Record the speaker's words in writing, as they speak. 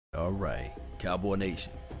All right, Cowboy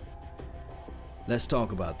Nation. Let's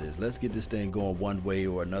talk about this. Let's get this thing going one way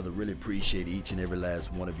or another. Really appreciate each and every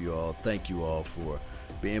last one of you all. Thank you all for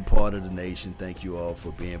being part of the nation. Thank you all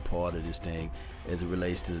for being part of this thing as it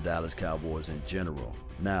relates to the Dallas Cowboys in general.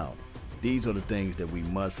 Now, these are the things that we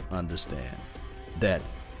must understand. That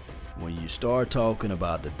when you start talking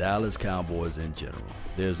about the Dallas Cowboys in general,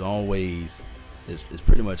 there's always, it's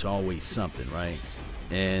pretty much always something, right?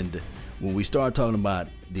 And when we start talking about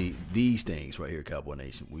these things right here, Cowboy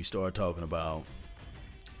Nation, we start talking about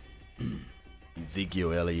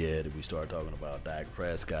Ezekiel Elliott, we start talking about Dak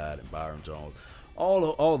Prescott and Byron Jones,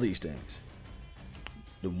 all these things.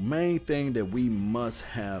 The main thing that we must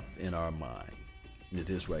have in our mind is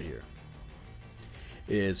this right here.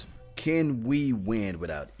 Is can we win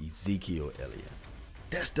without Ezekiel Elliott?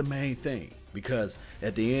 That's the main thing. Because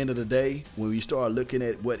at the end of the day, when we start looking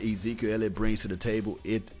at what Ezekiel Elliott brings to the table,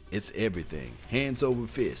 it's everything. Hands over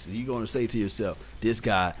fist. You're going to say to yourself, this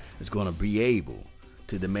guy is going to be able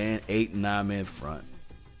to demand 8 and 9 men front.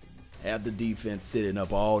 Have the defense sitting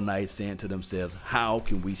up all night saying to themselves, how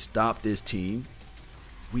can we stop this team?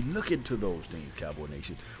 We look into those things, Cowboy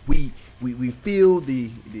Nation. We feel the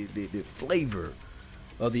flavor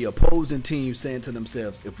of the opposing team saying to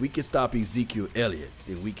themselves, if we can stop Ezekiel Elliott,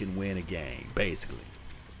 then we can win a game, basically.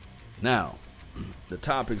 Now, the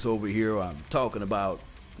topics over here, I'm talking about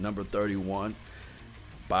number 31,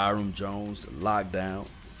 Byron Jones, lockdown.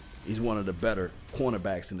 He's one of the better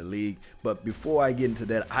cornerbacks in the league. But before I get into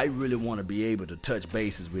that, I really want to be able to touch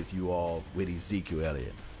bases with you all with Ezekiel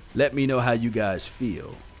Elliott. Let me know how you guys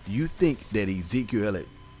feel. Do you think that Ezekiel Elliott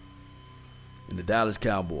and the Dallas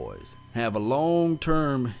Cowboys have a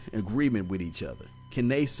long-term agreement with each other? Can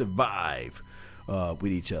they survive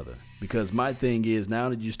with each other? Because my thing is, now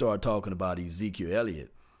that you start talking about Ezekiel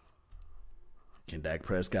Elliott, can Dak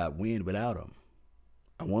Prescott win without him?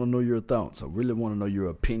 I want to know your thoughts. I really want to know your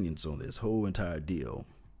opinions on this whole entire deal.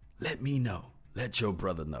 Let me know. Let your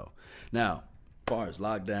brother know. Now, as far as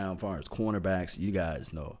lockdown, as far as cornerbacks, you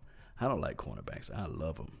guys know I don't like cornerbacks. I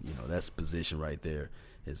love them. You know, that's position right there.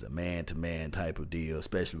 It's a man-to-man type of deal,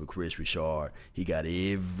 especially with Chris Richard. He got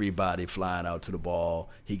everybody flying out to the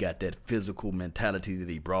ball. He got that physical mentality that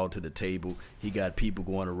he brought to the table. He got people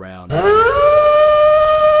going around. They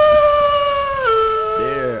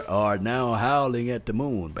are now howling at the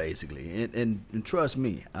moon, basically. And trust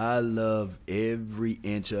me, I love every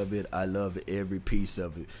inch of it. I love every piece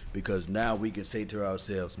of it, because now we can say to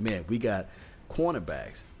ourselves, man, we got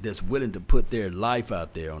cornerbacks that's willing to put their life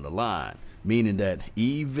out there on the line. Meaning that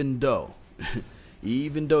even though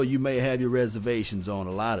you may have your reservations on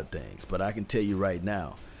a lot of things, but I can tell you right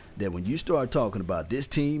now that when you start talking about this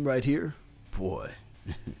team right here, boy,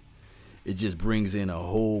 it just brings in a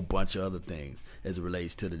whole bunch of other things as it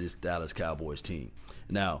relates to this Dallas Cowboys team.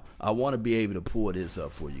 Now, I want to be able to pull this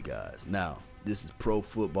up for you guys. Now, this is pro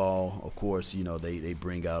football. Of course, you know, they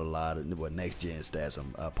bring out a lot of next-gen stats.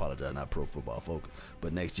 I apologize, not pro football focus,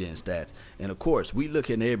 but next-gen stats. And, of course, we look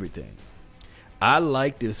at everything. I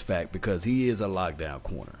like this fact because he is a lockdown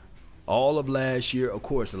corner. All of last year, of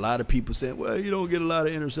course, a lot of people said, well, you don't get a lot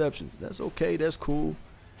of interceptions. That's okay. That's cool.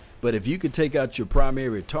 But if you could take out your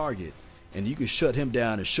primary target and you could shut him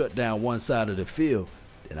down and shut down one side of the field,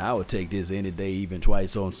 then I would take this any day, even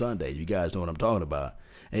twice on Sunday. You guys know what I'm talking about.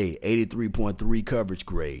 Hey, 83.3 coverage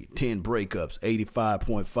grade, 10 breakups,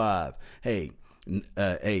 85.5. Hey,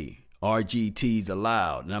 RGTs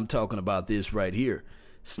allowed. And I'm talking about this right here.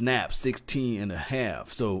 Snap 16 and a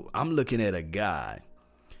half. So I'm looking at a guy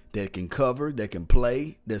that can cover, that can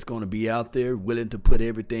play, that's going to be out there willing to put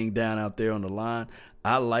everything down out there on the line.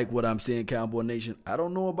 I like what I'm seeing, Cowboy Nation. I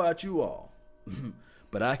don't know about you all,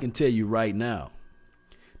 but I can tell you right now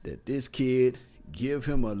that this kid, give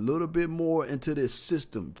him a little bit more into this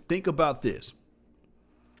system. Think about this.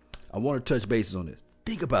 I want to touch bases on this.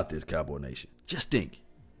 Think about this, Cowboy Nation. Just think.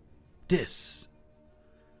 This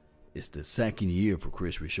is the second year for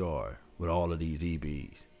Chris Richard with all of these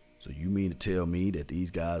DBs. So you mean to tell me that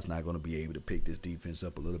these guys not going to be able to pick this defense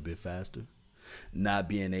up a little bit faster? Not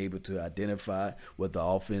being able to identify what the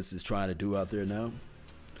offense is trying to do out there now?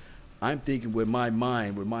 I'm thinking with my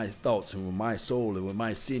mind, with my thoughts, and with my soul, and with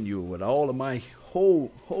my sinew, with all of my whole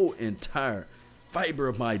entire fiber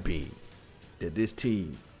of my being, that this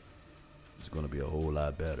team is going to be a whole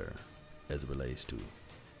lot better as it relates to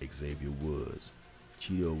Xavier Woods,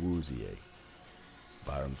 Cheeto Woozier,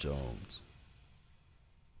 Byron Jones,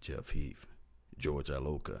 Jeff Heath, George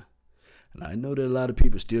Iloka. And I know that a lot of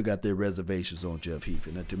people still got their reservations on Jeff Heath.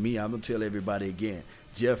 And to me, I'm going to tell everybody again,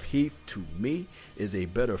 Jeff Heath, to me, is a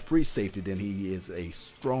better free safety than he is a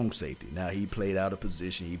strong safety. Now, he played out of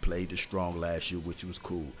position. He played the strong last year, which was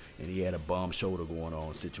cool. And he had a bomb shoulder going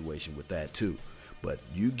on situation with that, too. But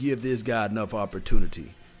you give this guy enough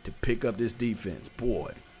opportunity to pick up this defense,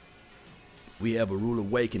 boy, we have a rude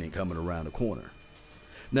awakening coming around the corner.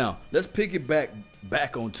 Now, let's pick it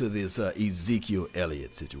back onto this Ezekiel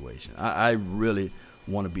Elliott situation. I really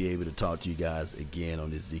want to be able to talk to you guys again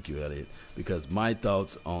on this Ezekiel Elliott, because my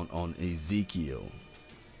thoughts on Ezekiel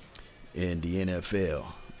in the NFL.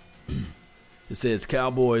 It says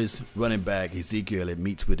Cowboys running back Ezekiel Elliott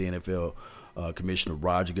meets with the NFL Commissioner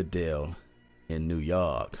Roger Goodell in New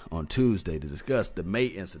York on Tuesday to discuss the May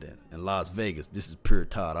incident in Las Vegas. This is pure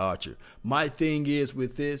Todd Archer. My thing is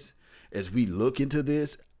with this, as we look into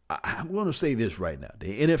this, I'm going to say this right now.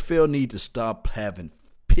 The NFL needs to stop having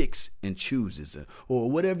picks and chooses, or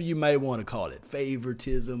whatever you might want to call it,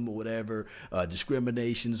 favoritism or whatever,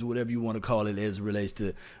 discriminations, whatever you want to call it, as it relates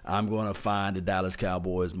to, I'm going to find the Dallas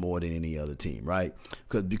Cowboys more than any other team, right?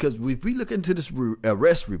 Because if we look into this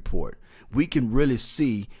arrest report, we can really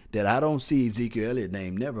see that I don't see Ezekiel Elliott's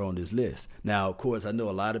name never on this list. Now, of course, I know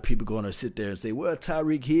a lot of people going to sit there and say, well,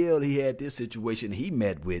 Tyreek Hill, he had this situation. He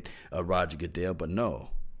met with Roger Goodell, but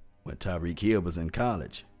no. When Tyreek Hill was in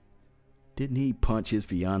college, didn't he punch his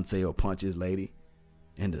fiance or punch his lady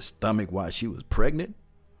in the stomach while she was pregnant?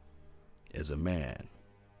 As a man,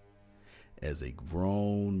 as a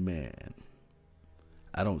grown man,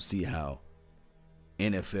 I don't see how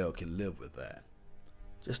NFL can live with that.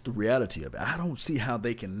 Just the reality of it. I don't see how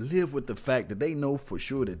they can live with the fact that they know for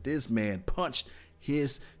sure that this man punched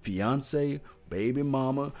his fiance, baby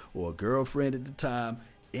mama, or girlfriend at the time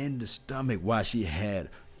in the stomach while she had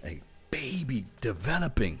a baby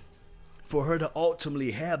developing, for her to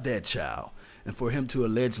ultimately have that child and for him to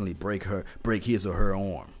allegedly break his or her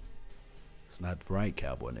arm. It's not right,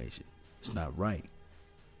 Cowboy Nation. It's not right.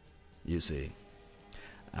 You see,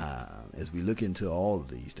 as we look into all of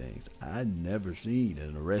these things, I never seen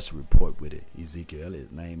an arrest report with it, Ezekiel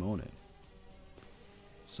Elliott's name on it.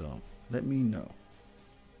 So let me know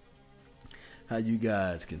how you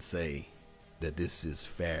guys can say that this is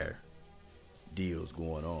fair deals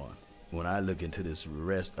going on when I look into this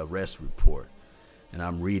arrest report and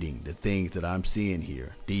I'm reading the things that I'm seeing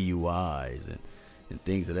here, DUIs and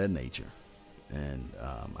things of that nature. And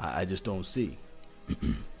I just don't see.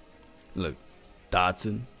 Look,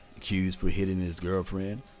 Dotson accused for hitting his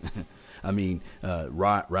girlfriend. I mean,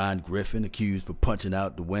 Ryan Griffin accused for punching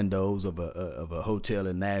out the windows of a hotel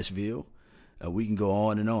in Nashville. We can go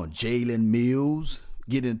on and on. Jalen Mills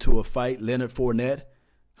get into a fight. Leonard Fournette,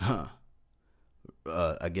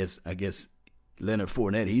 I guess Leonard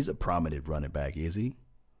Fournette, he's a prominent running back, is he?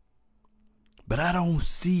 But I don't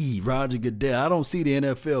see Roger Goodell. I don't see the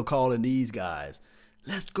NFL calling these guys.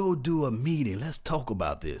 Let's go do a meeting. Let's talk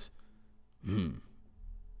about this. I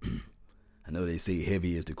know they say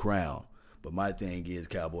heavy is the crown, but my thing is,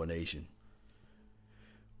 Cowboy Nation,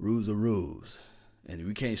 rules are rules. And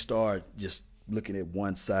we can't start just looking at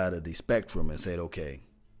one side of the spectrum and say, okay,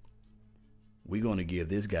 we're going to give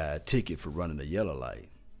this guy a ticket for running a yellow light,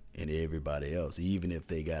 and everybody else, even if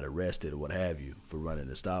they got arrested or what have you for running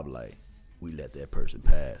a stoplight, we let that person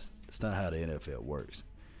pass. That's not how the NFL works.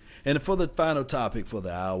 And for the final topic for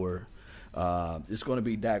the hour, it's going to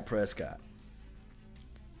be Dak Prescott.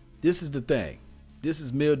 This is the thing. This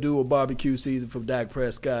is mildew or barbecue season for Dak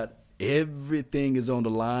Prescott. Everything is on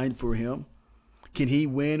the line for him. Can he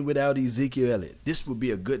win without Ezekiel Elliott? This would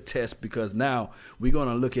be a good test, because now we're going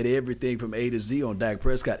to look at everything from A to Z on Dak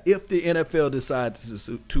Prescott. If the NFL decides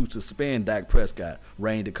to suspend Dak Prescott,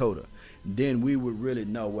 Rain Dakota, then we would really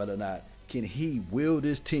know whether or not can he will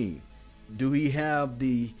this team. Do he have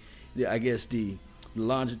the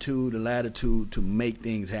longitude and latitude to make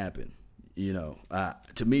things happen? You know,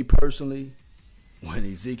 to me personally, when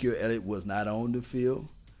Ezekiel Elliott was not on the field,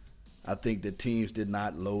 I think the teams did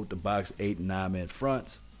not load the box 8 and 9 man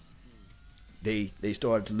fronts. They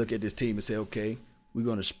started to look at this team and say, okay, we're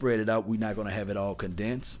going to spread it out. We're not going to have it all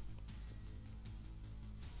condensed.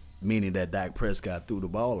 Meaning that Dak Prescott threw the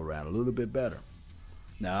ball around a little bit better.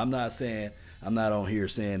 Now, I'm not on here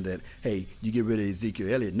saying that, hey, you get rid of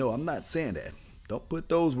Ezekiel Elliott. No, I'm not saying that. Don't put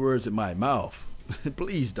those words in my mouth.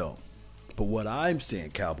 Please don't. But what I'm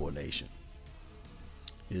saying, Cowboy Nation,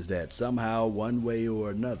 is that somehow, one way or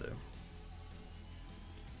another,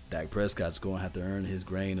 Dak Prescott's going to have to earn his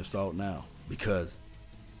grain of salt now. Because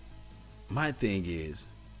my thing is,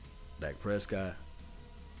 Dak Prescott,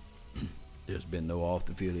 there's been no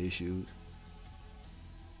off-the-field issues.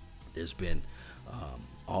 There's been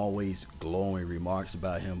always glowing remarks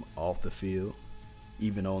about him off the field.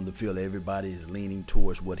 Even on the field, everybody is leaning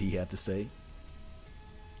towards what he had to say.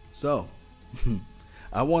 So,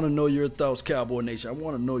 I want to know your thoughts, Cowboy Nation. I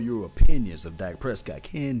want to know your opinions of Dak Prescott.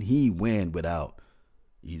 Can he win without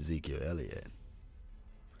Ezekiel Elliott?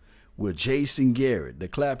 Will Jason Garrett, the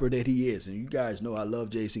clapper that he is, and you guys know I love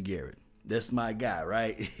Jason Garrett. That's my guy,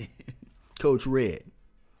 right? Coach Red.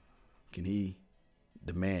 Can he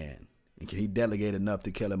demand and can he delegate enough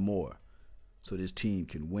to Kellen Moore so this team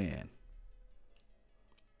can win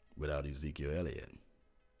without Ezekiel Elliott?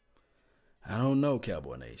 I don't know,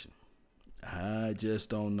 Cowboy Nation. I just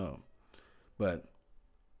don't know. But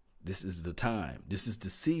this is the time. This is the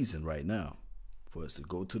season right now for us to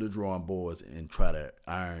go to the drawing boards and try to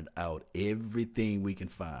iron out everything we can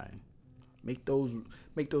find. Make those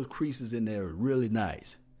creases in there really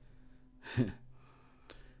nice.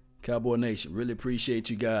 Cowboy Nation, really appreciate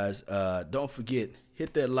you guys. Don't forget,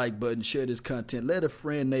 hit that like button, share this content, let a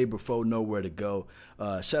friend, neighbor, foe know where to go.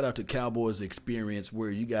 Shout out to Cowboys Experience,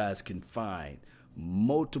 where you guys can find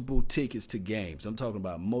multiple tickets to games. I'm talking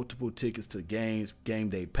about multiple tickets to games, game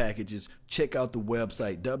day packages. Check out the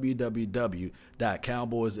website,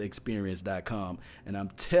 www.cowboysexperience.com. And I'm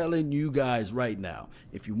telling you guys right now,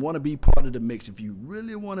 if you want to be part of the mix, if you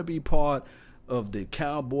really want to be part of the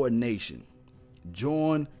Cowboy Nation,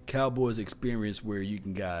 join Cowboys Experience, where you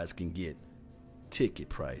guys can get ticket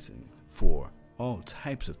pricing for all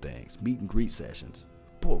types of things, meet and greet sessions.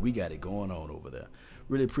 Boy, we got it going on over there.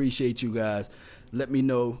 Really appreciate you guys. Let me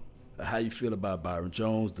know how you feel about Byron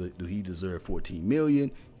Jones. Do he deserve $14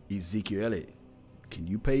 million? Ezekiel Elliott. Can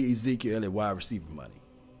you pay Ezekiel Elliott wide receiver money?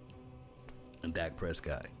 And Dak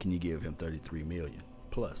Prescott, can you give him $33 million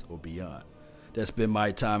plus or beyond? That's been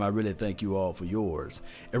my time. I really thank you all for yours.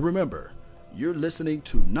 And remember, you're listening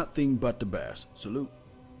to Nothing But the Bears. Salute.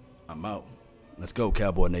 I'm out. Let's go,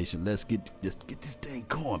 Cowboy Nation. Let's get this thing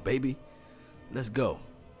going, baby. Let's go.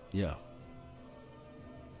 Yeah.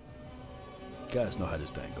 You guys know how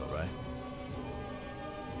this thing go, right?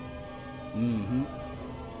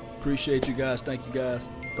 Appreciate you guys. Thank you guys.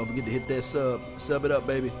 Don't forget to hit that sub. Sub it up,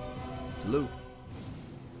 baby. Salute.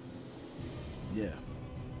 Yeah.